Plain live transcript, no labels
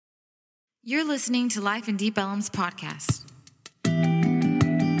You're listening to Life in Deep Ellum's podcast.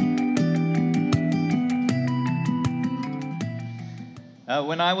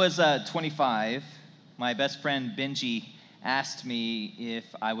 When I was 25, my best friend Benji asked me if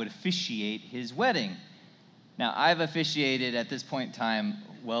I would officiate his wedding. Now, I've officiated at this point in time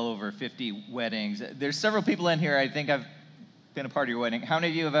well over 50 weddings. There's several people in here I think I've been a part of your wedding. How many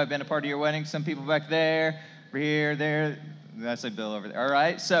of you have been a part of your wedding? Some people back there, over here, there. That's like Bill over there. All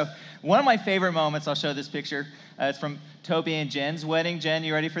right. So one of my favorite moments, I'll show this picture. It's from Toby and Jen's wedding. Jen,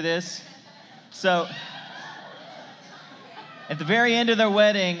 you ready for this? So at the very end of their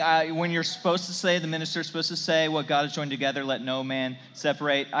wedding, when you're supposed to say, the minister's supposed to say, what God has joined together, let no man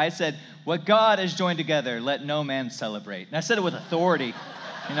separate. I said, what God has joined together, let no man celebrate. And I said it with authority,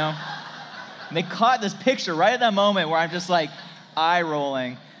 you know. And they caught this picture right at that moment where I'm just like eye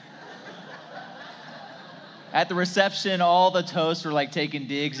rolling. At the reception, all the toasts were like taking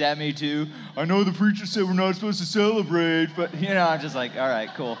digs at me too. I know the preacher said we're not supposed to celebrate, but you know, I'm just like, all right,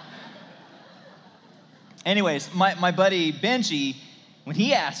 cool. Anyways, my buddy Benji, when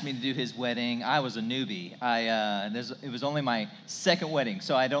he asked me to do his wedding, I was a newbie. It was only my second wedding,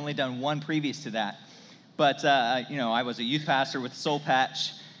 so I'd only done one previous to that. But I was a youth pastor with Soul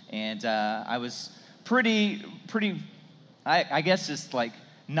Patch, and I was pretty, I guess just like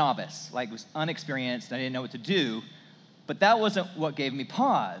novice, like was unexperienced. I didn't know what to do, but that wasn't what gave me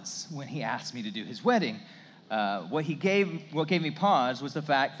pause when he asked me to do his wedding. What gave me pause was the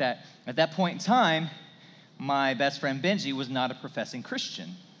fact that at that point in time, my best friend Benji was not a professing Christian,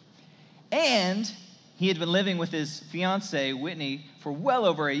 and he had been living with his fiancée Whitney for well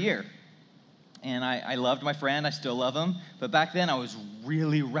over a year. And I loved my friend, I still love him, but back then I was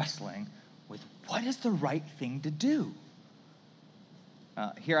really wrestling with what is the right thing to do.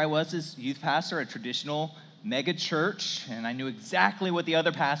 Here I was as youth pastor at a traditional mega church, and I knew exactly what the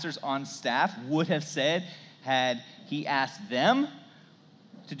other pastors on staff would have said had he asked them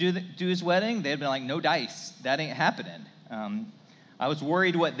to do his wedding. They'd been like, no dice, that ain't happening. I was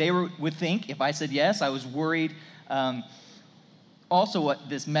worried what they would think if I said yes. I was worried also what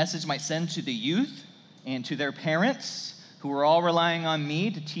this message might send to the youth and to their parents, who were all relying on me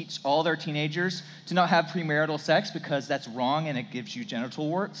to teach all their teenagers to not have premarital sex because that's wrong and it gives you genital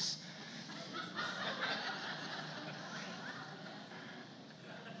warts.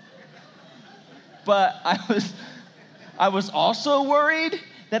 But I was also worried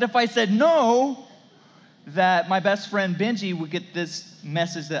that if I said no, that my best friend Benji would get this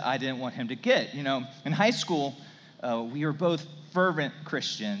message that I didn't want him to get. You know, in high school, we were both fervent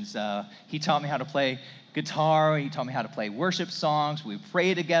Christians. He taught me how to play guitar. He taught me how to play worship songs. We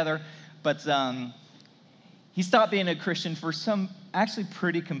pray together. But he stopped being a Christian for some actually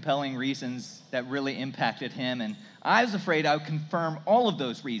pretty compelling reasons that really impacted him. And I was afraid I would confirm all of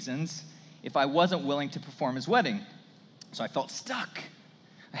those reasons if I wasn't willing to perform his wedding. So I felt stuck.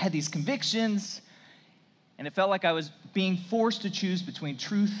 I had these convictions, and it felt like I was being forced to choose between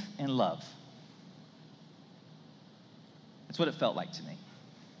truth and love. That's what it felt like to me.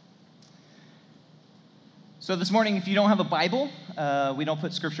 So this morning, if you don't have a Bible, we don't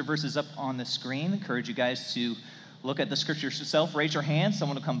put scripture verses up on the screen. I encourage you guys to look at the scriptures yourself. Raise your hand.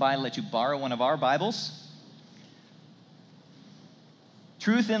 Someone will come by and let you borrow one of our Bibles.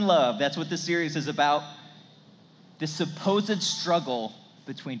 Truth and love. That's what this series is about. This supposed struggle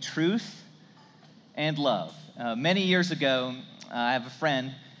between truth and love. Many years ago, I have a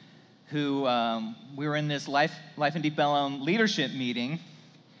friend who we were in this Life in Deep Ellum leadership meeting,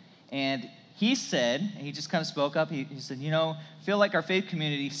 and he said, and he just kind of spoke up, he said, I feel like our faith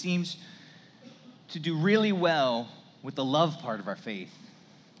community seems to do really well with the love part of our faith.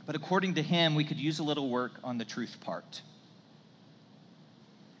 But according to him, we could use a little work on the truth part.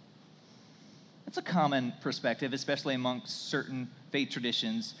 That's a common perspective, especially amongst certain faith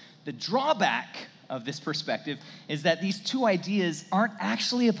traditions. The drawback of this perspective is that these two ideas aren't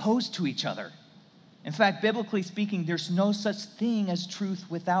actually opposed to each other. In fact, biblically speaking, there's no such thing as truth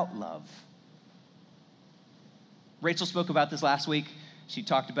without love. Rachel spoke about this last week. She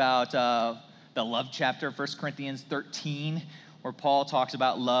talked about the love chapter of 1 Corinthians 13, where Paul talks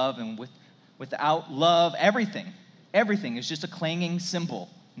about love, and without love, everything is just a clanging cymbal.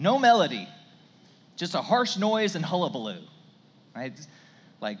 No melody, just a harsh noise and hullabaloo, right?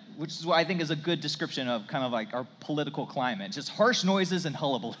 Which is what I think is a good description of kind of like our political climate, just harsh noises and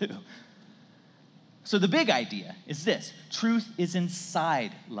hullabaloo. So the big idea is this: truth is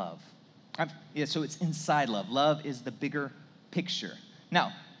inside love. So it's inside love. Love is the bigger picture.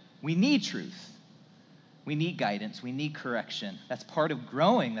 Now, we need truth. We need guidance. We need correction. That's part of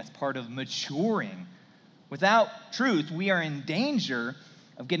growing. That's part of maturing. Without truth, we are in danger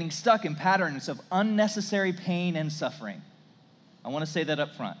of getting stuck in patterns of unnecessary pain and suffering. I want to say that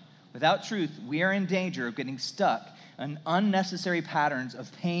up front. Without truth, we are in danger of getting stuck in unnecessary patterns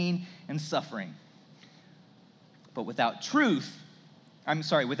of pain and suffering. But without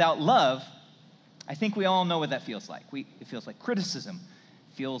love, I think we all know what that feels like. It feels like criticism,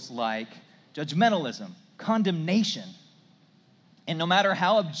 feels like judgmentalism, condemnation. And no matter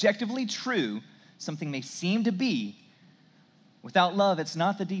how objectively true something may seem to be, without love, it's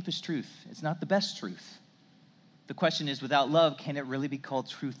not the deepest truth. It's not the best truth. The question is, without love, can it really be called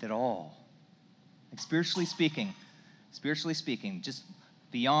truth at all? Like spiritually speaking, just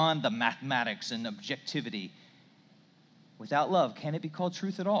beyond the mathematics and objectivity, without love, can it be called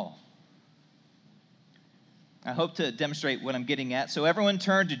truth at all? I hope to demonstrate what I'm getting at. So everyone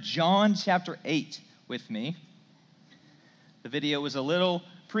turn to John chapter 8 with me. The video was a little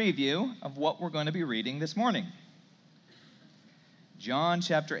preview of what we're going to be reading this morning. John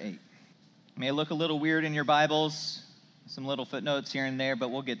chapter 8. It may look a little weird in your Bibles, some little footnotes here and there, but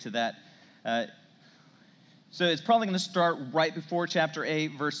we'll get to that. So it's probably going to start right before chapter 8,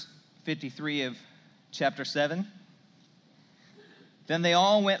 verse 53 of chapter 7. Then they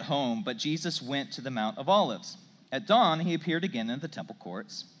all went home, but Jesus went to the Mount of Olives. At dawn, he appeared again in the temple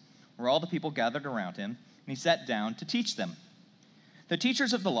courts, where all the people gathered around him, and he sat down to teach them. The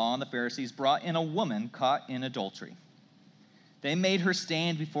teachers of the law and the Pharisees brought in a woman caught in adultery. They made her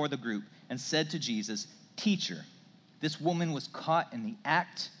stand before the group and said to Jesus, "Teacher, this woman was caught in the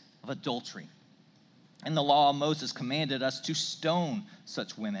act of adultery. In the law, Moses commanded us to stone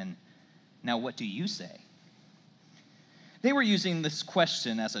such women. Now what do you say?" They were using this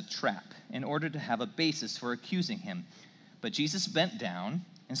question as a trap in order to have a basis for accusing him. But Jesus bent down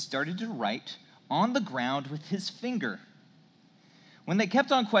and started to write on the ground with his finger. When they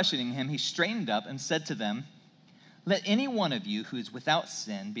kept on questioning him, he straightened up and said to them, "Let any one of you who is without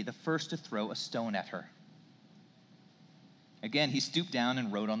sin be the first to throw a stone at her." Again, he stooped down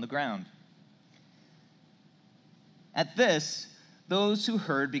and wrote on the ground. At this, those who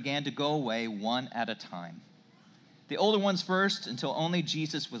heard began to go away one at a time. The older ones first, until only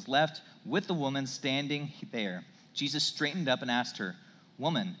Jesus was left with the woman standing there. Jesus straightened up and asked her,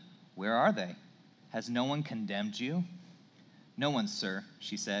 "Woman, where are they? Has no one condemned you?" "No one, sir,"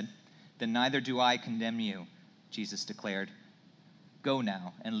 she said. "Then neither do I condemn you," Jesus declared. "Go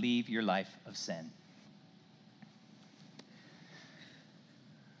now and leave your life of sin."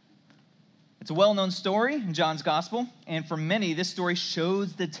 It's a well-known story in John's gospel, and for many, this story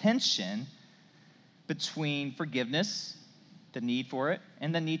shows the tension between forgiveness, the need for it,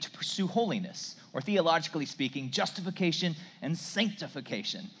 and the need to pursue holiness, or theologically speaking, justification and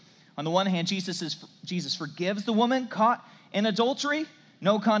sanctification. On the one hand, Jesus forgives the woman caught in adultery,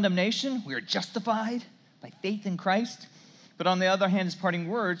 no condemnation. We are justified by faith in Christ. But on the other hand, his parting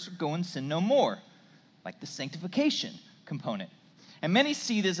words are, "Go and sin no more," like the sanctification component. And many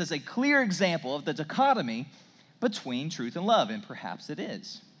see this as a clear example of the dichotomy between truth and love, and perhaps it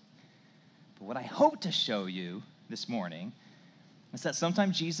is. But what I hope to show you this morning is that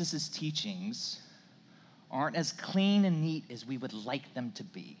sometimes Jesus' teachings aren't as clean and neat as we would like them to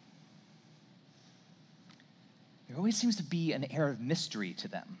be. There always seems to be an air of mystery to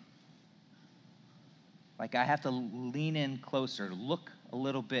them. Like I have to lean in closer, look a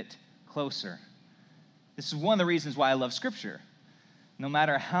little bit closer. This is one of the reasons why I love Scripture. No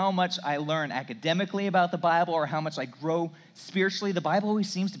matter how much I learn academically about the Bible or how much I grow spiritually, the Bible always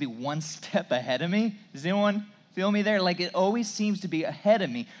seems to be one step ahead of me. Does anyone feel me there? Like it always seems to be ahead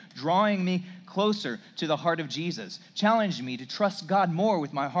of me, drawing me closer to the heart of Jesus, challenging me to trust God more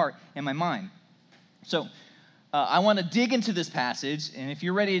with my heart and my mind. So I want to dig into this passage, and if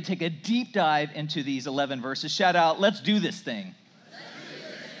you're ready to take a deep dive into these 11 verses, shout out, "Let's do this thing."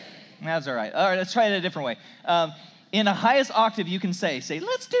 That's all right. All right, let's try it a different way. In the highest octave you can say,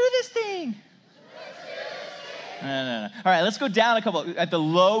 "Let's do this thing." Let's do this thing. No. All right, let's go down a couple. At the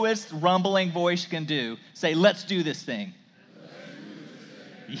lowest rumbling voice you can do, say, "Let's do this thing."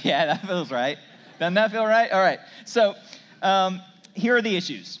 Yeah, that feels right. Doesn't that feel right? All right. So here are the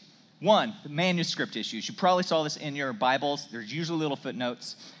issues. One, the manuscript issues. You probably saw this in your Bibles. There's usually little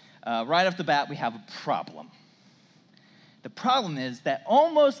footnotes. Right off the bat, we have a problem. The problem is that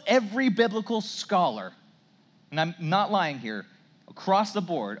almost every biblical scholar, and I'm not lying here, across the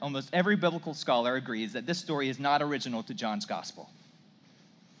board, almost every biblical scholar agrees that this story is not original to John's gospel.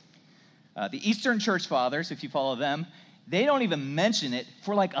 The Eastern Church Fathers, if you follow them, they don't even mention it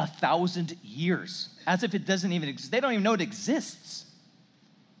for like 1,000 years, as if it doesn't even exist. They don't even know it exists.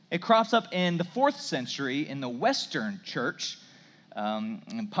 It crops up in the 4th century in the Western Church,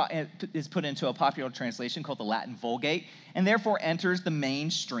 is put into a popular translation called the Latin Vulgate, and therefore enters the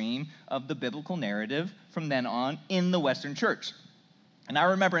mainstream of the biblical narrative from then on in the Western Church. And I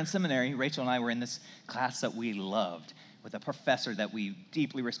remember in seminary, Rachel and I were in this class that we loved with a professor that we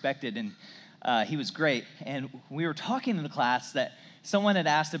deeply respected, and he was great. And we were talking in the class that someone had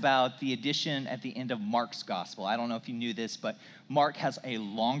asked about the addition at the end of Mark's gospel. I don't know if you knew this, but Mark has a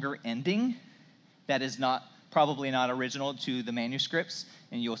longer ending that is probably not original to the manuscripts.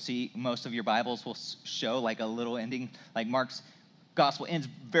 And you'll see most of your Bibles will show like a little ending, like Mark's gospel ends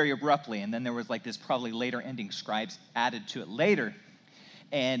very abruptly, and then there was like this probably later ending scribes added to it later.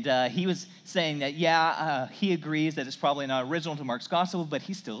 And he was saying that, he agrees that it's probably not original to Mark's gospel, but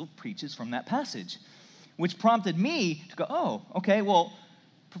he still preaches from that passage, which prompted me to go, oh, okay, well,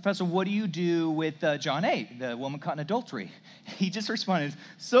 Professor, what do you do with John 8, the woman caught in adultery? He just responded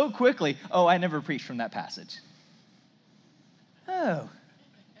so quickly, oh, I never preached from that passage. Oh.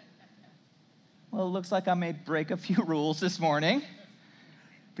 Well, it looks like I may break a few rules this morning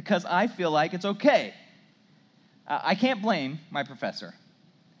because I feel like it's okay. I can't blame my professor.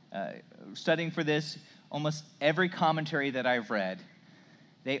 Studying for this, almost every commentary that I've read,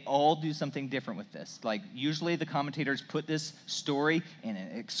 they all do something different with this. Like, usually the commentators put this story in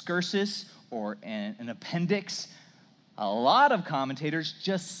an excursus or an appendix. A lot of commentators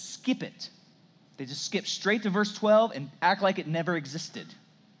just skip it. They just skip straight to verse 12 and act like it never existed.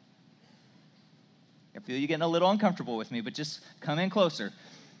 I feel you're getting a little uncomfortable with me, but just come in closer.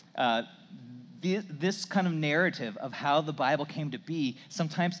 This kind of narrative of how the Bible came to be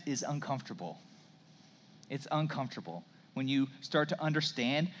sometimes is uncomfortable. It's uncomfortable when you start to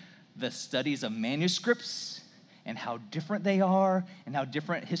understand the studies of manuscripts and how different they are and how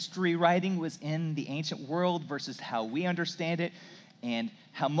different history writing was in the ancient world versus how we understand it, and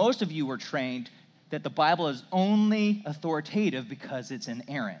how most of you were trained that the Bible is only authoritative because it's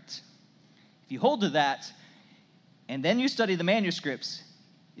inerrant. If you hold to that and then you study the manuscripts,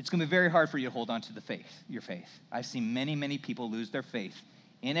 it's going to be very hard for you to hold on to your faith. I've seen many, many people lose their faith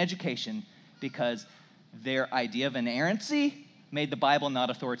in education because their idea of inerrancy made the Bible not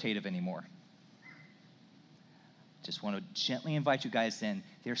authoritative anymore. Just want to gently invite you guys in.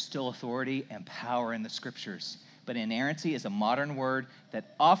 There's still authority and power in the scriptures, but inerrancy is a modern word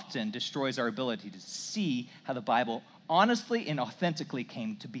that often destroys our ability to see how the Bible honestly and authentically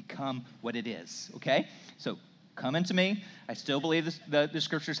came to become what it is, okay? So come into me. I still believe the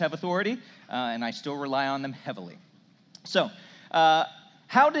scriptures have authority, and I still rely on them heavily. So,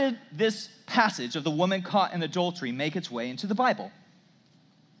 how did this passage of the woman caught in adultery make its way into the Bible?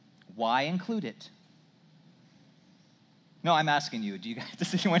 Why include it? No, I'm asking you.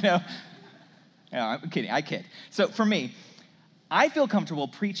 Does anyone know? No, I'm kidding. I kid. So for me, I feel comfortable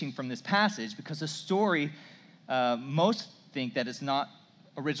preaching from this passage because the story, most think that it's not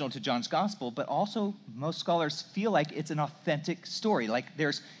original to John's gospel, but also most scholars feel like it's an authentic story. Like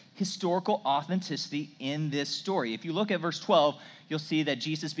there's historical authenticity in this story. If you look at verse 12, you'll see that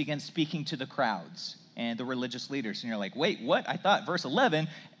Jesus begins speaking to the crowds and the religious leaders. And you're like, wait, what? I thought verse 11,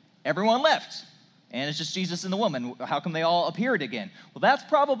 everyone left. And it's just Jesus and the woman. How come they all appeared again? Well, that's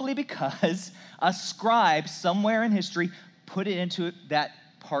probably because a scribe somewhere in history put it into that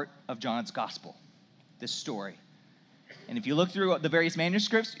part of John's gospel, this story. And if you look through the various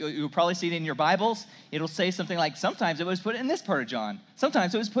manuscripts, you'll probably see it in your Bibles. It'll say something like, sometimes it was put in this part of John.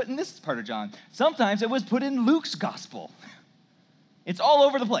 Sometimes it was put in this part of John. Sometimes it was put in Luke's gospel. It's all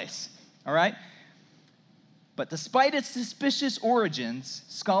over the place, all right? But despite its suspicious origins,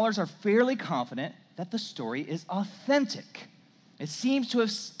 scholars are fairly confident that the story is authentic. It seems to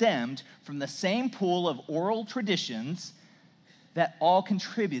have stemmed from the same pool of oral traditions that all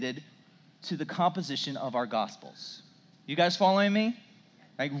contributed to the composition of our Gospels. You guys following me?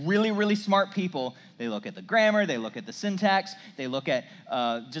 Like really, really smart people, they look at the grammar, they look at the syntax, they look at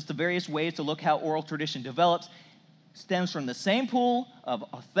just the various ways to look how oral tradition develops. Stems from the same pool of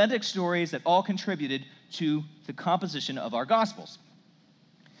authentic stories that all contributed to the composition of our Gospels.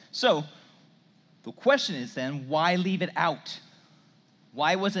 So, the question is then, why leave it out?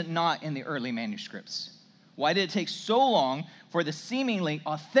 Why was it not in the early manuscripts? Why did it take so long for the seemingly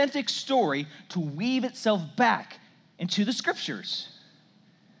authentic story to weave itself back into the scriptures?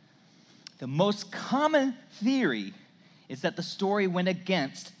 The most common theory is that the story went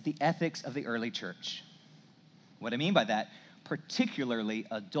against the ethics of the early church. What I mean by that, particularly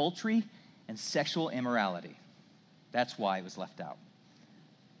adultery and sexual immorality. That's why it was left out.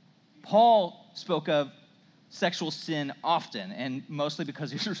 Paul spoke of sexual sin often, and mostly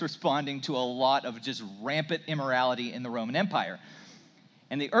because he was responding to a lot of just rampant immorality in the Roman Empire.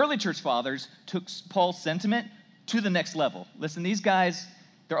 And the early church fathers took Paul's sentiment to the next level. Listen, these guys,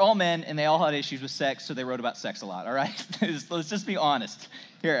 they're all men, and they all had issues with sex, so they wrote about sex a lot, all right? Let's just be honest.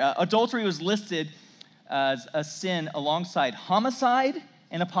 Here, adultery was listed as a sin alongside homicide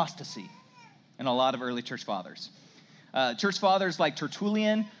and apostasy in a lot of early church fathers. Church fathers like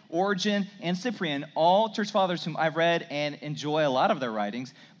Tertullian, Origen, and Cyprian, all church fathers whom I've read and enjoy a lot of their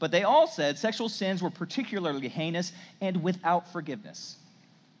writings, but they all said sexual sins were particularly heinous and without forgiveness.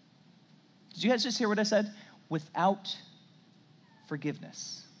 Did you guys just hear what I said? Without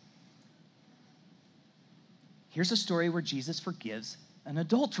forgiveness. Here's a story where Jesus forgives an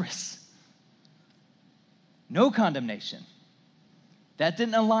adulteress. No condemnation. That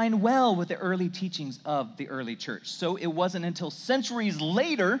didn't align well with the early teachings of the early church. So it wasn't until centuries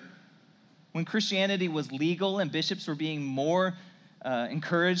later, when Christianity was legal and bishops were being more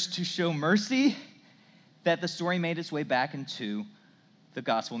encouraged to show mercy, that the story made its way back into the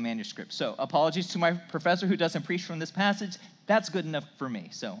gospel manuscript. So apologies to my professor who doesn't preach from this passage. That's good enough for me,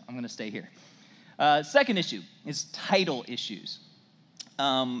 so I'm going to stay here. Second issue is title issues.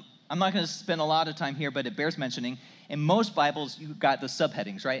 I'm not going to spend a lot of time here, but it bears mentioning. In most Bibles, you've got the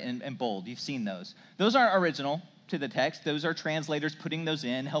subheadings, right, and bold. You've seen those. Those aren't original to the text. Those are translators putting those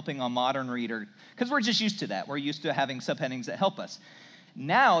in, helping a modern reader, because we're just used to that. We're used to having subheadings that help us.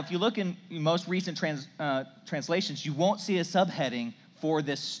 Now, if you look in most recent translations, you won't see a subheading for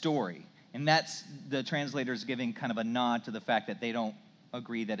this story. And that's the translators giving kind of a nod to the fact that they don't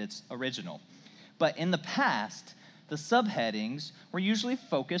agree that it's original. But in the past, the subheadings were usually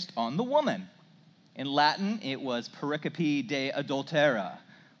focused on the woman. In Latin, it was pericope de adultera,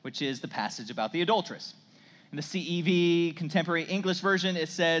 which is the passage about the adulteress. In the CEV, Contemporary English Version, it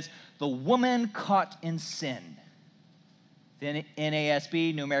says, the woman caught in sin. Then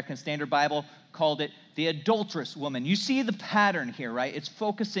NASB, New American Standard Bible, called it the adulterous woman. You see the pattern here, right? It's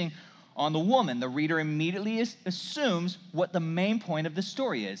focusing on the woman. The reader immediately assumes what the main point of the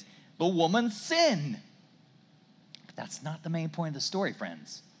story is. The woman's sin. But that's not the main point of the story,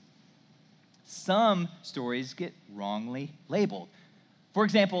 friends. Some stories get wrongly labeled. For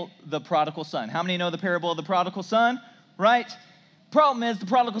example, the prodigal son. How many know the parable of the prodigal son? Right? Problem is, the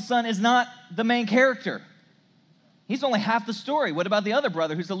prodigal son is not the main character. He's only half the story. What about the other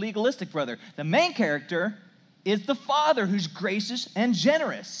brother who's the legalistic brother? The main character is the father who's gracious and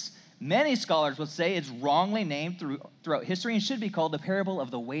generous. Many scholars would say it's wrongly named throughout history and should be called the parable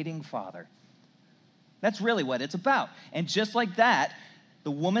of the waiting father. That's really what it's about. And just like that,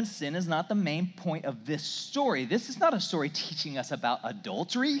 the woman's sin is not the main point of this story. This is not a story teaching us about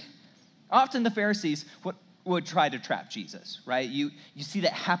adultery. Often the Pharisees would try to trap Jesus, right? You see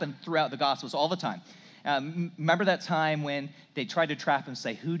that happen throughout the Gospels all the time. Remember that time when they tried to trap him and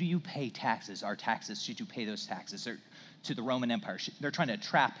say, who do you pay taxes? Our taxes, should you pay those taxes? Or to the Roman Empire. They're trying to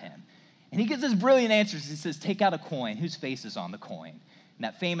trap him. And he gives this brilliant answer. He says, take out a coin. Whose face is on the coin? And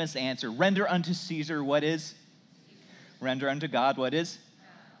that famous answer, render unto Caesar what is? Render unto God what is?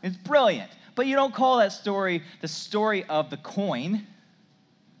 It's brilliant. But you don't call that story the story of the coin.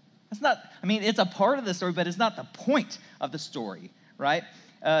 It's not, it's a part of the story, but it's not the point of the story, right?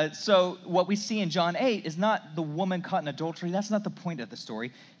 So what we see in John 8 is not the woman caught in adultery. That's not the point of the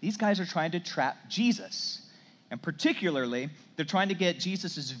story. These guys are trying to trap Jesus. And particularly, they're trying to get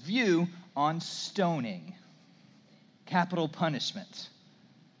Jesus' view on stoning, capital punishment,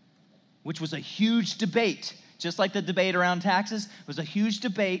 which was a huge debate. Just like the debate around taxes, it was a huge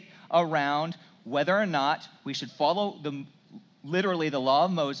debate around whether or not we should follow literally the law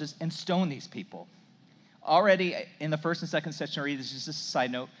of Moses and stone these people. Already in the first and second century, this is just a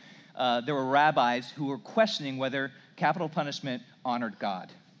side note, there were rabbis who were questioning whether capital punishment honored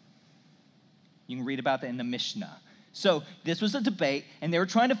God. You can read about that in the Mishnah. So this was a debate, and they were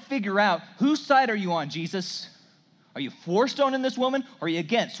trying to figure out, whose side are you on, Jesus? Are you for stoning this woman, or are you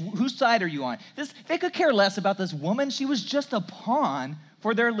against? Whose side are you on? They could care less about this woman. She was just a pawn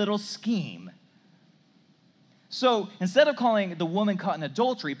for their little scheme. So instead of calling the woman caught in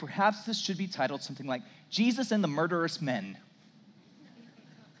adultery, perhaps this should be titled something like Jesus and the Murderous Men.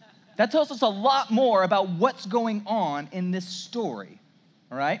 That tells us a lot more about what's going on in this story,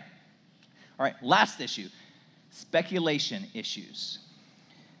 all right? All right, last issue, speculation issues.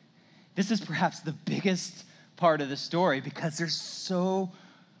 This is perhaps the biggest part of the story because there's so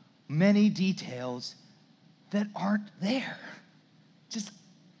many details that aren't there. Just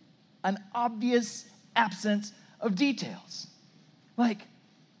an obvious absence of details. Like,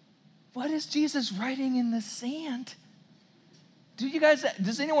 what is Jesus writing in the sand?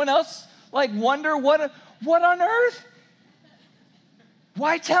 Does anyone else wonder what on earth?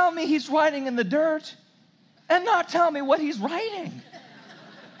 Why tell me he's writing in the dirt and not tell me what he's writing?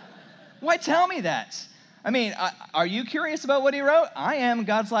 Why tell me that? I mean, are you curious about what he wrote? I am.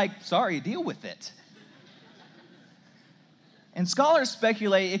 God's like, sorry, deal with it. And scholars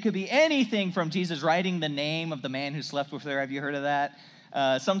speculate it could be anything from Jesus writing the name of the man who slept with her. Have you heard of that?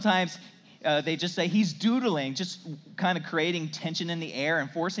 Sometimes they just say he's doodling, just kind of creating tension in the air and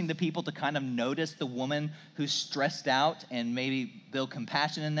forcing the people to kind of notice the woman who's stressed out and maybe build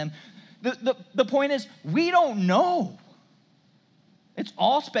compassion in them. The point is, we don't know. It's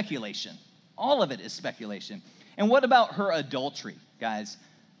all speculation. All of it is speculation. And what about her adultery, guys?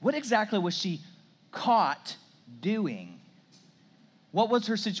 What exactly was she caught doing? What was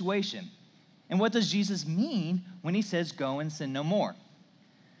her situation? And what does Jesus mean when he says, go and sin no more?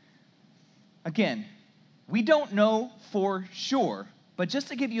 Again, we don't know for sure, but just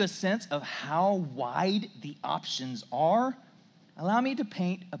to give you a sense of how wide the options are, allow me to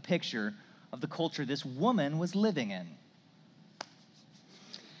paint a picture of the culture this woman was living in.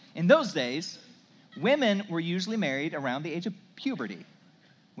 In those days, women were usually married around the age of puberty,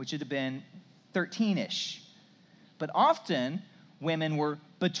 which would have been 13-ish. But often, women were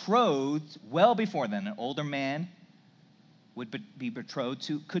betrothed well before then. An older man would be betrothed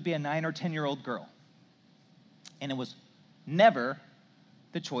to, could be a 9 or 10-year-old girl. And it was never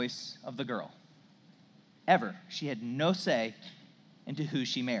the choice of the girl. Ever. She had no say into who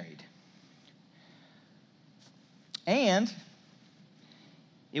she married. And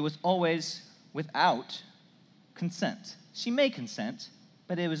it was always without consent. She may consent,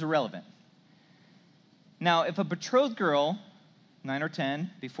 but it was irrelevant. Now, if a betrothed girl, 9 or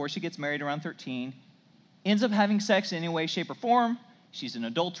 10, before she gets married around 13, ends up having sex in any way, shape, or form, she's an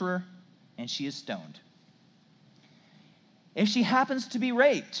adulterer, and she is stoned. If she happens to be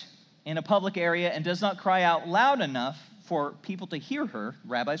raped in a public area and does not cry out loud enough for people to hear her,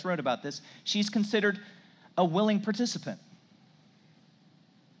 rabbis wrote about this, she's considered a willing participant,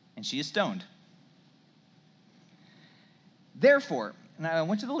 and she is stoned. Therefore, and I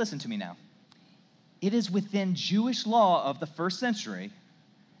want you to listen to me now, it is within Jewish law of the first century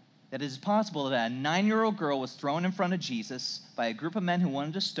that it is possible that a 9-year-old girl was thrown in front of Jesus by a group of men who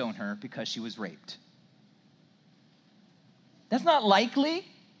wanted to stone her because she was raped. That's not likely,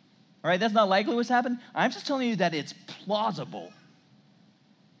 all right? That's not likely what's happened. I'm just telling you that it's plausible.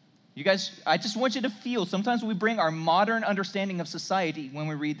 You guys, I just want you to feel, sometimes we bring our modern understanding of society when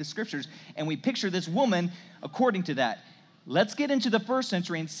we read the scriptures, and we picture this woman according to that. Let's get into the first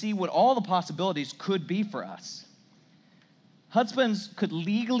century and see what all the possibilities could be for us. Husbands could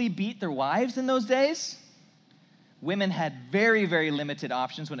legally beat their wives in those days. Women had very, very limited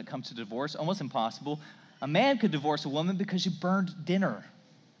options when it comes to divorce, almost impossible. A man could divorce a woman because she burned dinner.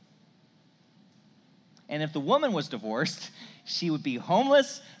 And if the woman was divorced, she would be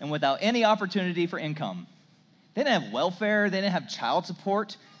homeless and without any opportunity for income. They didn't have welfare. They didn't have child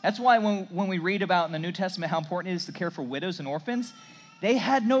support. That's why when we read about in the New Testament how important it is to care for widows and orphans, they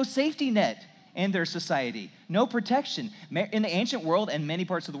had no safety net in their society, no protection. In the ancient world and many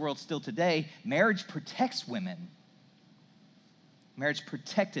parts of the world still today, marriage protects women. Marriage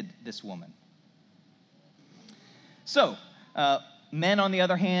protected this woman. So, men, on the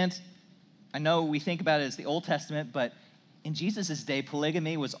other hand, I know we think about it as the Old Testament, but in Jesus' day,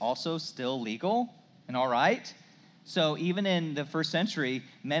 polygamy was also still legal and all right. So even in the first century,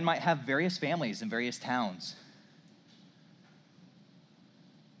 men might have various families in various towns.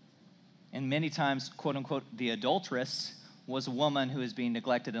 And many times, quote unquote, the adulteress was a woman who was being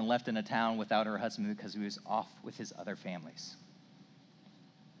neglected and left in a town without her husband because he was off with his other families.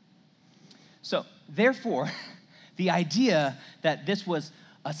 So, therefore, the idea that this was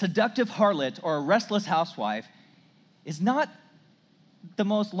a seductive harlot or a restless housewife is not the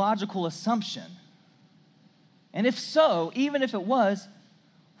most logical assumption. And if so, even if it was,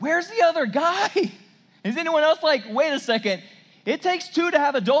 where's the other guy? Is anyone else like, wait a second, it takes two to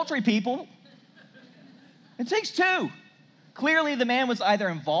have adultery, people. It takes two. Clearly, the man was either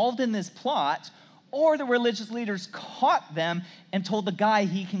involved in this plot or the religious leaders caught them and told the guy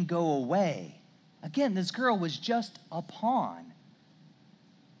he can go away. Again, this girl was just a pawn.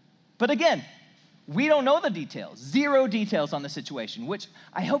 But again, we don't know the details. Zero details on the situation, which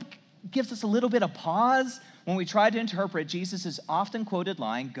I hope gives us a little bit of pause when we try to interpret Jesus' often quoted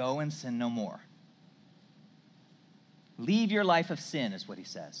line, go and sin no more. Leave your life of sin is what he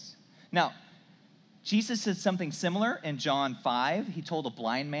says. Now, Jesus said something similar in John 5. He told a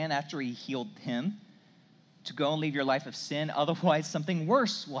blind man after he healed him to go and leave your life of sin, otherwise something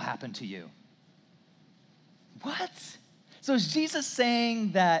worse will happen to you. What? So is Jesus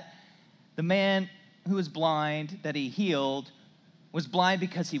saying that the man who was blind that he healed was blind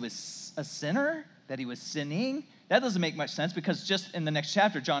because he was a sinner, that he was sinning? That doesn't make much sense because just in the next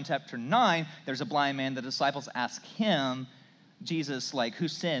chapter, John chapter 9, there's a blind man. The disciples ask him, Jesus, like, who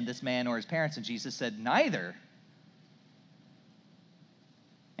sinned, this man or his parents? And Jesus said, neither.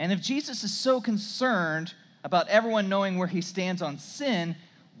 And if Jesus is so concerned about everyone knowing where he stands on sin,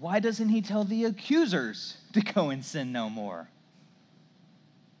 why doesn't he tell the accusers to go and sin no more?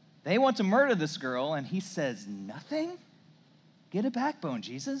 They want to murder this girl, and he says nothing? Get a backbone,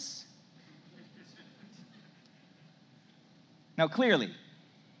 Jesus. Now, clearly,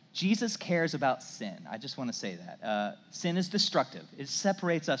 Jesus cares about sin. I just want to say that. Sin is destructive. It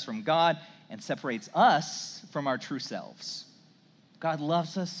separates us from God and separates us from our true selves. God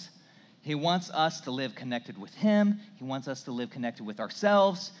loves us. He wants us to live connected with him. He wants us to live connected with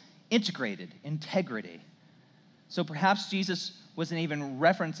ourselves, integrated, integrity. So perhaps Jesus wasn't even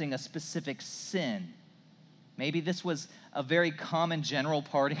referencing a specific sin. Maybe this was a very common general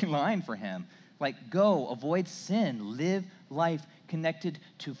party line for him. Like, go, avoid sin, live life connected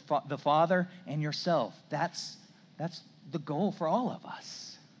to the Father and yourself. That's the goal for all of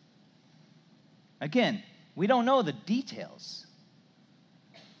us. Again, we don't know the details.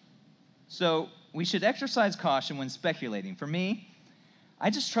 So we should exercise caution when speculating. For me, I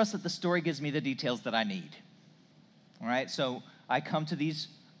just trust that the story gives me the details that I need. All right, so I come to these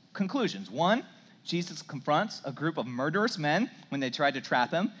conclusions. One, Jesus confronts a group of murderous men when they tried to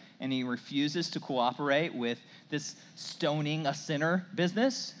trap him, and he refuses to cooperate with this stoning a sinner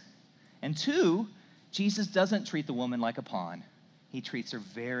business. And two, Jesus doesn't treat the woman like a pawn. He treats her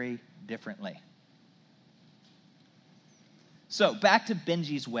very differently. So back to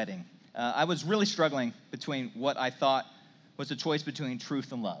Benji's wedding. I was really struggling between what I thought was a choice between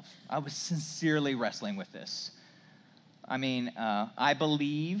truth and love. I was sincerely wrestling with this. I mean, I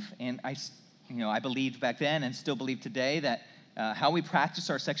believe, and I believed back then and still believe today that how we practice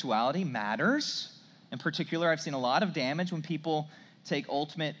our sexuality matters. In particular, I've seen a lot of damage when people take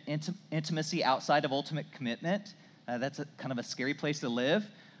ultimate intimacy outside of ultimate commitment. That's kind of a scary place to live.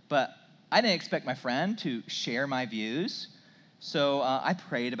 But I didn't expect my friend to share my views. So I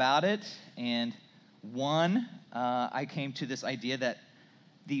prayed about it, and I came to this idea that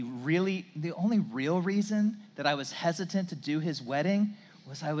the only real reason that I was hesitant to do his wedding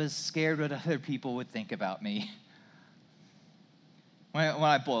was I was scared what other people would think about me. When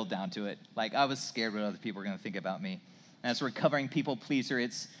I boiled down to it, like, I was scared what other people were going to think about me. And as a recovering people pleaser,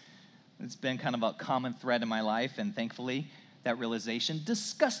 it's been kind of a common thread in my life, and thankfully that realization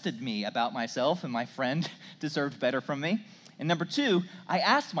disgusted me about myself, and my friend deserved better from me. And number two, I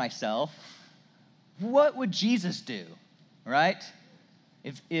asked myself, what would Jesus do, right?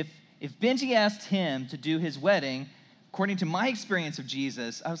 If Benji asked him to do his wedding, according to my experience of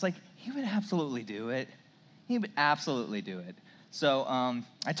Jesus, I was like, he would absolutely do it. He would absolutely do it. So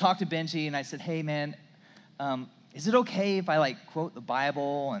I talked to Benji, and I said, hey, man, is it okay if I, quote the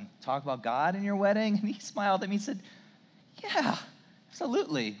Bible and talk about God in your wedding? And he smiled at me and said, yeah,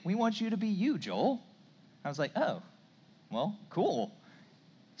 absolutely. We want you to be you, Joel. I was like, oh. Well, cool.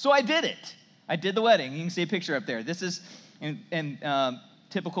 So I did it. I did the wedding. You can see a picture up there. This is in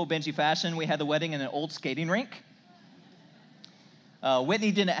typical Benji fashion. We had the wedding in an old skating rink.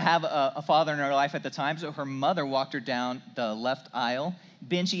 Whitney didn't have a father in her life at the time, so her mother walked her down the left aisle.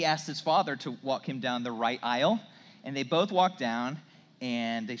 Benji asked his father to walk him down the right aisle, and they both walked down,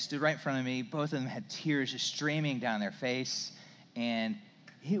 and they stood right in front of me. Both of them had tears just streaming down their face, and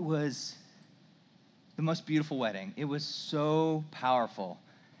it was the most beautiful wedding. It was so powerful.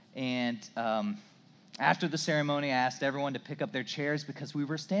 And after the ceremony, I asked everyone to pick up their chairs because we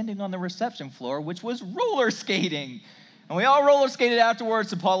were standing on the reception floor, which was roller skating. And we all roller skated afterwards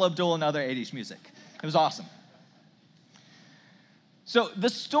to Paula Abdul and other 80s music. It was awesome. So the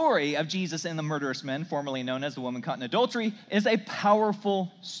story of Jesus and the murderous men, formerly known as the woman caught in adultery, is a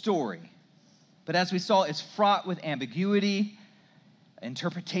powerful story. But as we saw, it's fraught with ambiguity.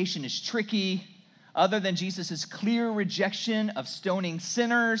 Interpretation is tricky. Other than Jesus' clear rejection of stoning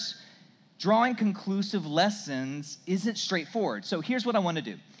sinners, drawing conclusive lessons isn't straightforward. So here's what I want to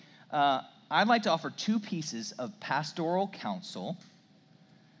do. I'd like to offer two pieces of pastoral counsel,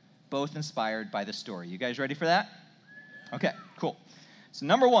 both inspired by the story. You guys ready for that? Okay, cool. So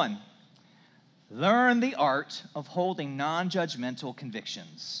number one, learn the art of holding non-judgmental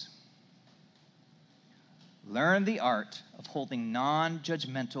convictions. Learn the art of holding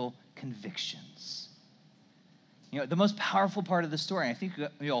non-judgmental convictions. You know, the most powerful part of the story, and I think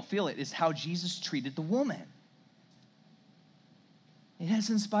you all feel it, is how Jesus treated the woman. It has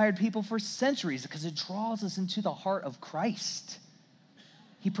inspired people for centuries because it draws us into the heart of Christ.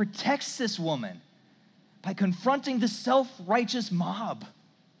 He protects this woman by confronting the self-righteous mob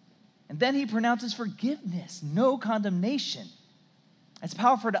And then he pronounces forgiveness, no condemnation. It's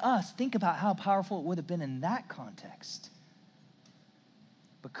powerful to us. Think about how powerful it would have been in that context.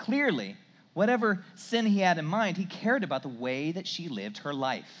 But clearly, whatever sin he had in mind, he cared about the way that she lived her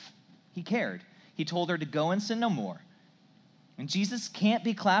life. He cared. He told her to go and sin no more. And Jesus can't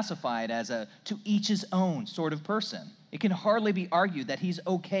be classified as a to each his own sort of person. It can hardly be argued that he's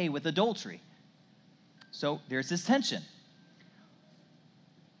okay with adultery. So there's this tension.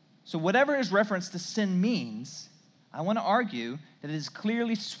 So whatever his reference to sin means, I want to argue that it is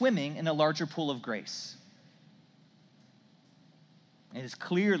clearly swimming in a larger pool of grace. It is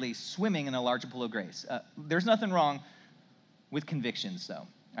clearly swimming in a larger pool of grace. There's nothing wrong with convictions, though.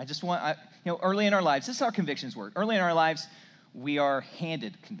 Early in our lives, this is how convictions work. Early in our lives, we are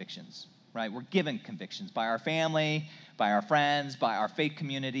handed convictions, right? We're given convictions by our family, by our friends, by our faith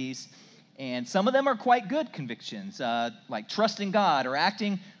communities. And some of them are quite good convictions, like trusting God or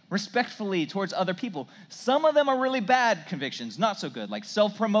acting respectfully towards other people. Some of them are really bad convictions, not so good, like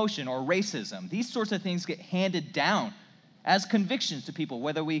self-promotion or racism. These sorts of things get handed down as convictions to people,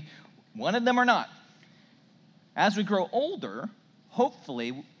 whether we wanted them or not. As we grow older,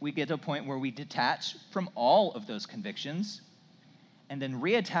 hopefully we get to a point where we detach from all of those convictions and then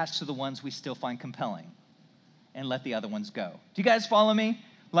reattach to the ones we still find compelling and let the other ones go. Do you guys follow me?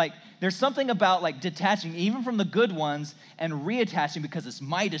 Like, there's something about like detaching even from the good ones and reattaching because it's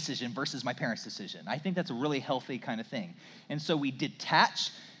my decision versus my parents' decision. I think that's a really healthy kind of thing. And so we detach,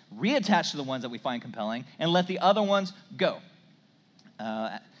 reattach to the ones that we find compelling, and let the other ones go.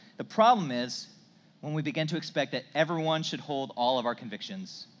 The problem is when we begin to expect that everyone should hold all of our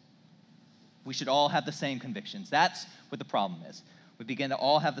convictions. We should all have the same convictions. That's what the problem is. We begin to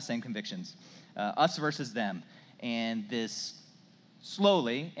all have the same convictions, us versus them. And this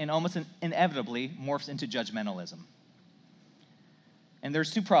slowly and almost inevitably morphs into judgmentalism. And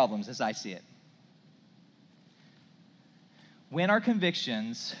there's two problems as I see it. When our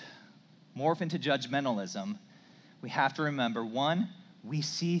convictions morph into judgmentalism, we have to remember, one, we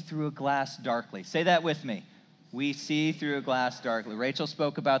see through a glass darkly. Say that with me. We see through a glass darkly. Rachel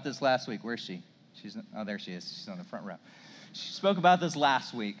spoke about this last week. Where's she? There she is. She's on the front row. She spoke about this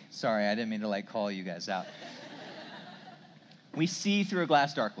last week. Sorry, I didn't mean to call you guys out. We see through a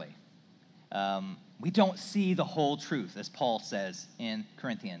glass darkly. We don't see the whole truth, as Paul says in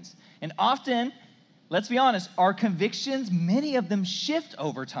Corinthians. And often, let's be honest, our convictions, many of them shift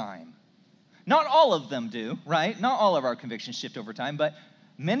over time. Not all of them do, right? Not all of our convictions shift over time, but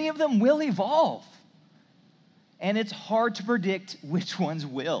many of them will evolve. And it's hard to predict which ones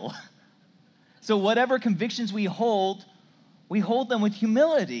will. So whatever convictions we hold them with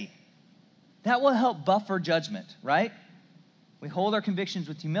humility. That will help buffer judgment, right? We hold our convictions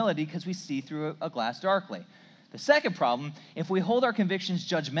with humility because we see through a glass darkly. The second problem, if we hold our convictions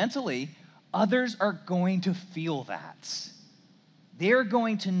judgmentally, others are going to feel that. They're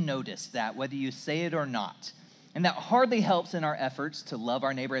going to notice that, whether you say it or not. And that hardly helps in our efforts to love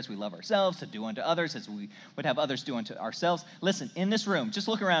our neighbor as we love ourselves, to do unto others as we would have others do unto ourselves. Listen, in this room, just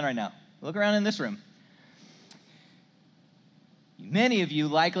look around right now. Look around in this room. Many of you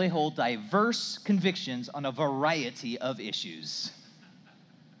likely hold diverse convictions on a variety of issues.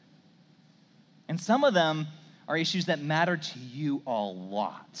 And some of them are issues that matter to you a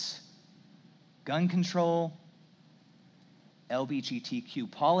lot. Gun control,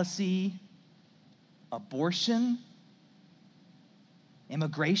 LGBTQ policy, abortion,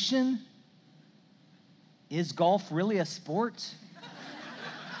 immigration. Is golf really a sport?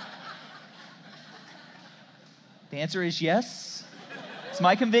 The answer is yes. It's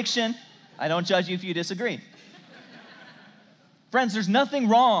my conviction. I don't judge you if you disagree. Friends, there's nothing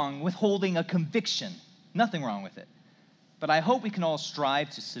wrong with holding a conviction. Nothing wrong with it. But I hope we can all strive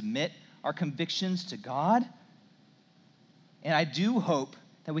to submit our convictions to God. And I do hope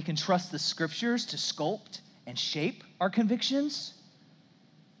that we can trust the scriptures to sculpt and shape our convictions.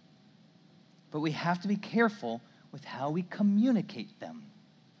 But we have to be careful with how we communicate them.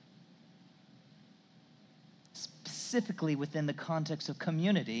 Specifically within the context of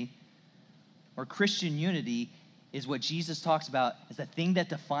community, or Christian unity, is what Jesus talks about as the thing that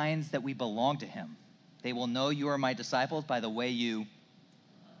defines that we belong to him. They will know you are my disciples by the way you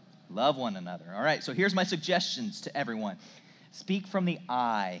love one another. All right, so here's my suggestions to everyone. Speak from the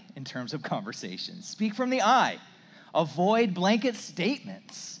I in terms of conversation. Speak from the I. Avoid blanket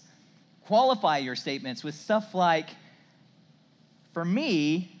statements. Qualify your statements with stuff like, for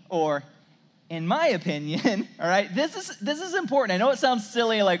me, or in my opinion, all right? This is important. I know it sounds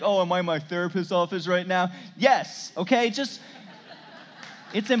silly, like, oh, am I in my therapist's office right now? Yes, okay?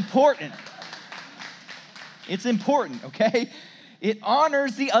 It's important. It's important, okay? It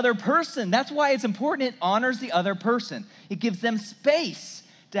honors the other person. That's why it's important. It honors the other person. It gives them space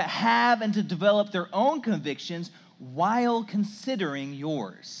to have and to develop their own convictions while considering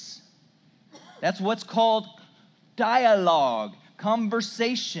yours. That's what's called dialogue,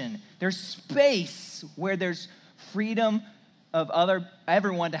 conversation. There's space where there's freedom of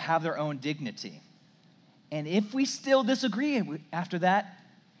everyone to have their own dignity. And if we still disagree after that,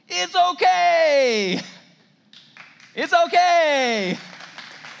 it's okay. It's okay.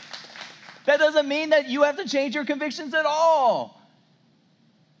 That doesn't mean that you have to change your convictions at all.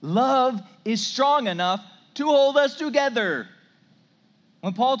 Love is strong enough to hold us together.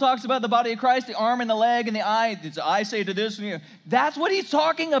 When Paul talks about the body of Christ, the arm and the leg and the eye, it's I say to this, that's what he's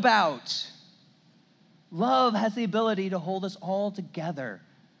talking about. Love has the ability to hold us all together.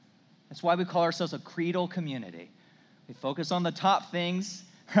 That's why we call ourselves a creedal community. We focus on the top things,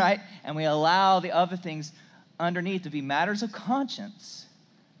 right? And we allow the other things underneath to be matters of conscience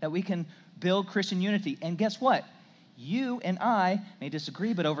that we can build Christian unity. And guess what? You and I may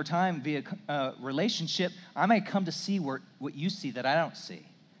disagree, but over time, via relationship, I may come to see what you see that I don't see.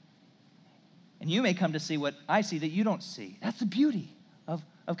 And you may come to see what I see that you don't see. That's the beauty of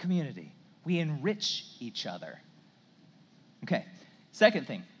community. We enrich each other. Okay, second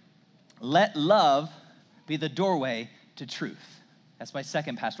thing. Let love be the doorway to truth. That's my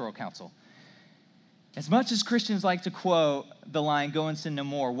second pastoral counsel. As much as Christians like to quote the line, go and sin no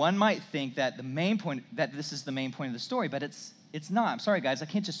more, one might think that this is the main point of the story, but it's not. I'm sorry, guys, I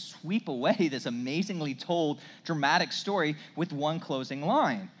can't just sweep away this amazingly told, dramatic story with one closing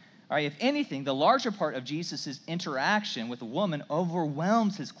line. All right, if anything, the larger part of Jesus' interaction with a woman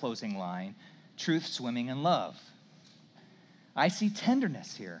overwhelms his closing line, truth swimming in love. I see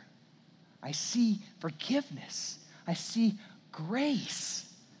tenderness here. I see forgiveness. I see grace.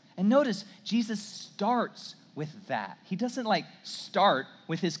 And notice, Jesus starts with that. He doesn't start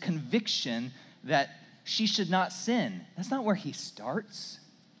with his conviction that she should not sin. That's not where he starts.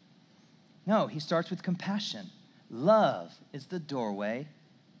 No, he starts with compassion. Love is the doorway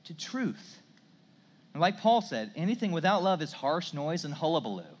to truth. And like Paul said, anything without love is harsh noise and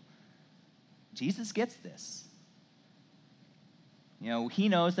hullabaloo. Jesus gets this. He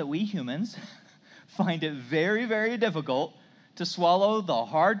knows that we humans find it very, very difficult to swallow the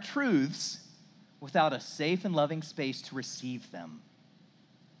hard truths without a safe and loving space to receive them.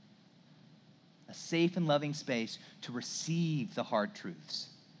 A safe and loving space to receive the hard truths.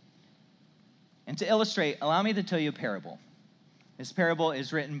 And to illustrate, allow me to tell you a parable. This parable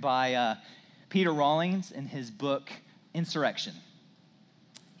is written by Peter Rawlings in his book, Insurrection.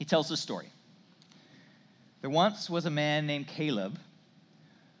 He tells the story. There once was a man named Caleb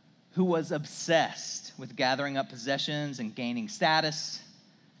who was obsessed with gathering up possessions and gaining status.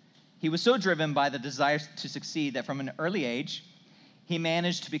 He was so driven by the desire to succeed that from an early age, he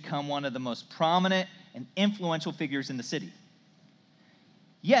managed to become one of the most prominent and influential figures in the city.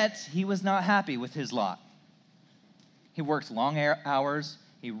 Yet, he was not happy with his lot. He worked long hours,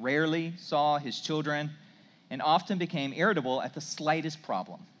 he rarely saw his children, and often became irritable at the slightest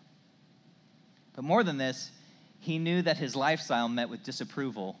problem. But more than this, he knew that his lifestyle met with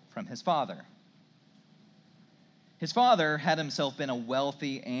disapproval from his father. His father had himself been a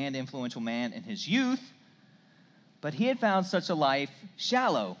wealthy and influential man in his youth, but he had found such a life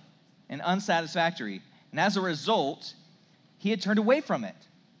shallow and unsatisfactory, and as a result, he had turned away from it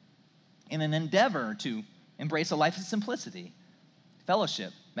in an endeavor to embrace a life of simplicity,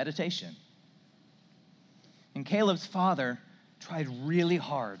 fellowship, meditation. And Caleb's father tried really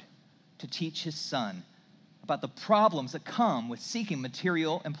hard to teach his son about the problems that come with seeking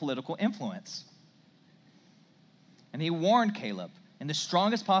material and political influence. And he warned Caleb in the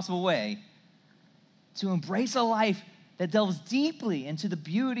strongest possible way to embrace a life that delves deeply into the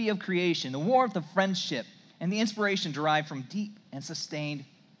beauty of creation, the warmth of friendship, and the inspiration derived from deep and sustained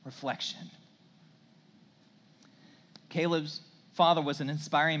reflection. Caleb's father was an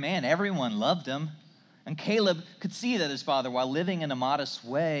inspiring man. Everyone loved him. And Caleb could see that his father, while living in a modest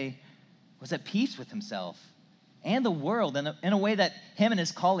way, was at peace with himself and the world in a way that him and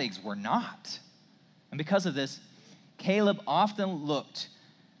his colleagues were not. And because of this, Caleb often looked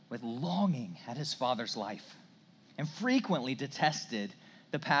with longing at his father's life and frequently detested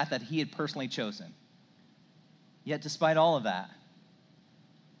the path that he had personally chosen. Yet despite all of that,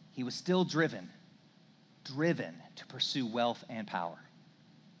 he was still driven to pursue wealth and power.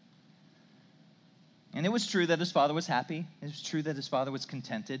 And it was true that his father was happy. It was true that his father was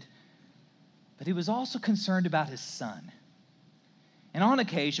contented. But he was also concerned about his son. And on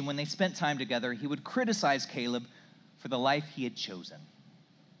occasion, when they spent time together, he would criticize Caleb for the life he had chosen.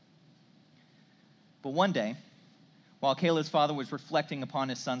 But one day, While Caleb's father was reflecting upon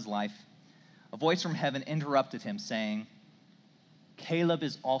his son's life, a voice from heaven interrupted him, saying, "Caleb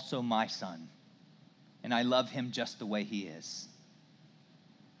is also my son, and I love him just the way he is."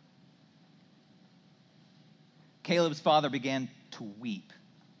 Caleb's father began to weep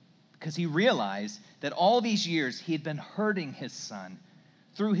because he realized that all these years he had been hurting his son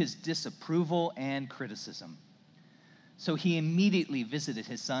through his disapproval and criticism. So he immediately visited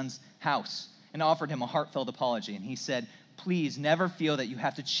his son's house and offered him a heartfelt apology. And he said, "Please never feel that you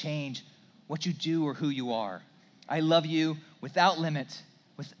have to change what you do or who you are. I love you without limit,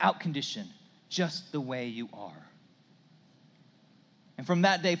 without condition, just the way you are." And from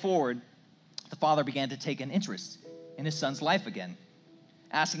that day forward, the father began to take an interest in his son's life again,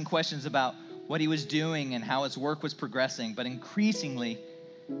 asking questions about what he was doing and how his work was progressing. But increasingly,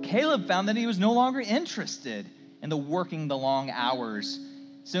 Caleb found that he was no longer interested in working the long hours.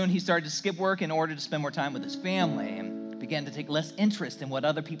 Soon he started to skip work in order to spend more time with his family and began to take less interest in what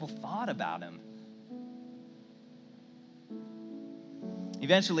other people thought about him.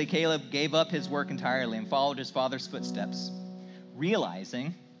 Eventually, Caleb gave up his work entirely and followed his father's footsteps,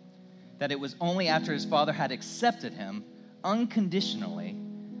 realizing that it was only after his father had accepted him unconditionally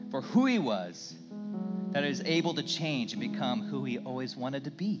for who he was that he was able to change and become who he always wanted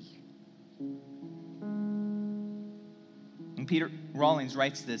to be. And Peter Rawlings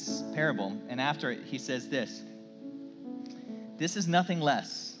writes this parable, and after it, he says this: "This is nothing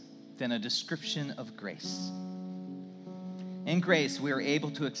less than a description of grace. In grace, we are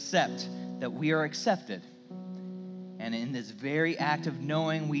able to accept that we are accepted. And in this very act of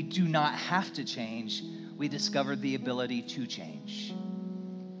knowing we do not have to change, we discover the ability to change.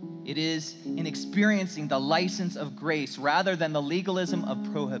 It is in experiencing the license of grace rather than the legalism of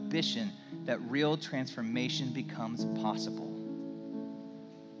prohibition that real transformation becomes possible."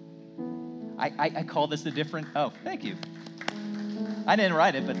 I call this the different, oh, thank you. I didn't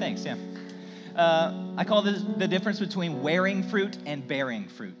write it, but thanks, yeah. I call this the difference between wearing fruit and bearing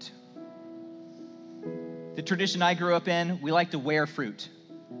fruit. The tradition I grew up in, we like to wear fruit.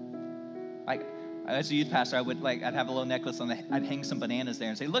 As a youth pastor, I'd have a little necklace on I'd hang some bananas there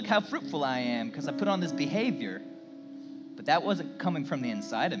and say, "Look how fruitful I am because I put on this behavior." But that wasn't coming from the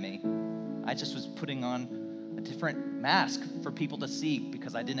inside of me. I just was putting on a different mask for people to see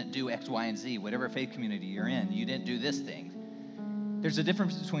because I didn't do X, Y, and Z, whatever faith community you're in. You didn't do this thing. There's a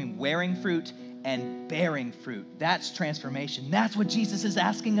difference between wearing fruit and bearing fruit. That's transformation. That's what Jesus is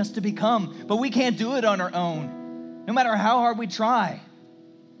asking us to become. But we can't do it on our own, no matter how hard we try.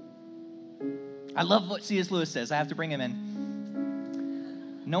 I love what C.S. Lewis says. I have to bring him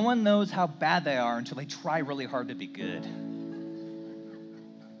in. No one knows how bad they are until they try really hard to be good.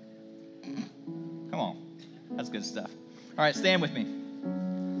 Come on. That's good stuff. All right, stand with me.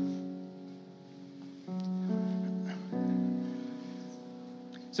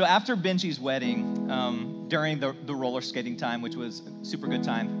 So after Benji's wedding, during the roller skating time, which was a super good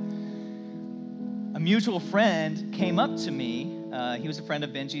time, a mutual friend came up to me. He was a friend of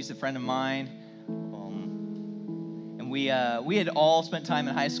Benji's, a friend of mine. And we had all spent time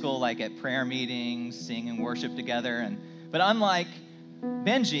in high school, like at prayer meetings, singing worship together. But unlike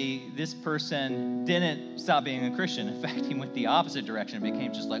Benji, this person didn't stop being a Christian. In fact, he went the opposite direction. It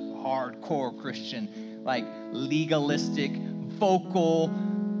became just like hardcore Christian, like legalistic, vocal,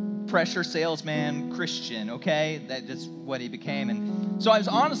 pressure salesman Christian, okay? That's what he became. And so I was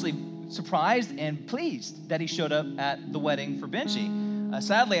honestly surprised and pleased that he showed up at the wedding for Benji.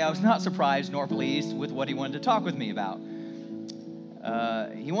 Sadly, I was not surprised nor pleased with what he wanted to talk with me about.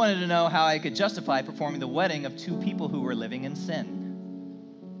 He wanted to know how I could justify performing the wedding of two people who were living in sin.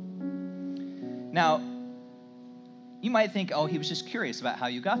 Now, you might think, oh, he was just curious about how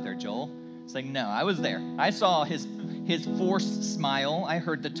you got there, Joel. It's like, no, I was there. I saw his forced smile. I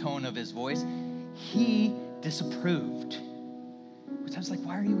heard the tone of his voice. He disapproved. Which I was like,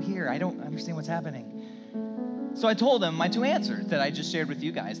 why are you here? I don't understand what's happening. So I told him my two answers that I just shared with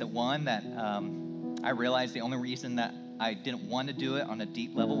you guys. That one, that I realized the only reason that I didn't want to do it on a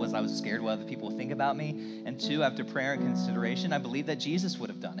deep level was I was scared what other people would think about me. And two, after prayer and consideration, I believe that Jesus would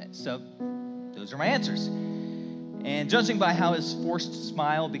have done it. So those are my answers. And judging by how his forced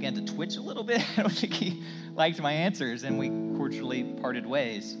smile began to twitch a little bit, I don't think he liked my answers, and we cordially parted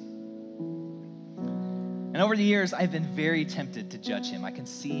ways. And over the years, I've been very tempted to judge him. I can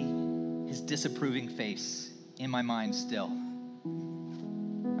see his disapproving face in my mind still.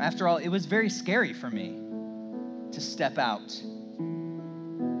 After all, it was very scary for me to step out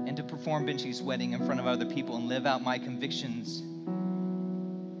and to perform Benji's wedding in front of other people and live out my convictions.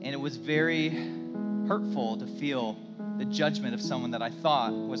 And it was very hurtful to feel the judgment of someone that I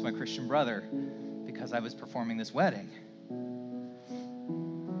thought was my Christian brother, because because I was performing this wedding.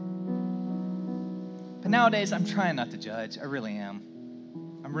 But nowadays, I'm trying not to judge. I really am.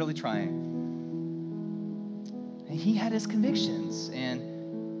 I'm really trying. And he had his convictions,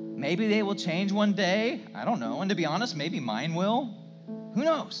 and maybe they will change one day. I don't know. And to be honest, maybe mine will. Who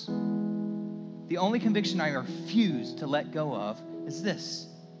knows? The only conviction I refuse to let go of is this: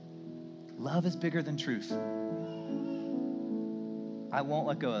 love is bigger than truth. I won't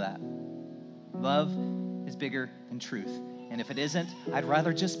let go of that. Love is bigger than truth. And if it isn't, I'd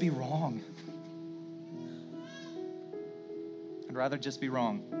rather just be wrong. I'd rather just be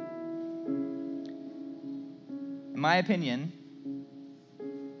wrong. In my opinion,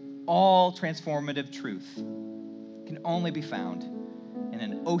 all transformative truth can only be found in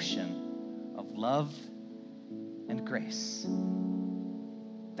an ocean of love and grace.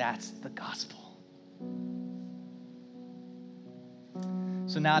 That's the gospel.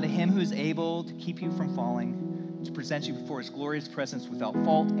 So now to him who is able to keep you from falling, to present you before his glorious presence without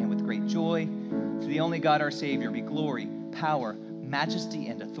fault and with great joy, to the only God our Savior be glory, power, majesty,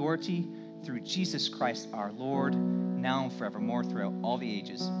 and authority through Jesus Christ our Lord, now and forevermore throughout all the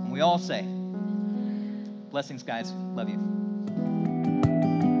ages. And we all say, blessings, guys. Love you.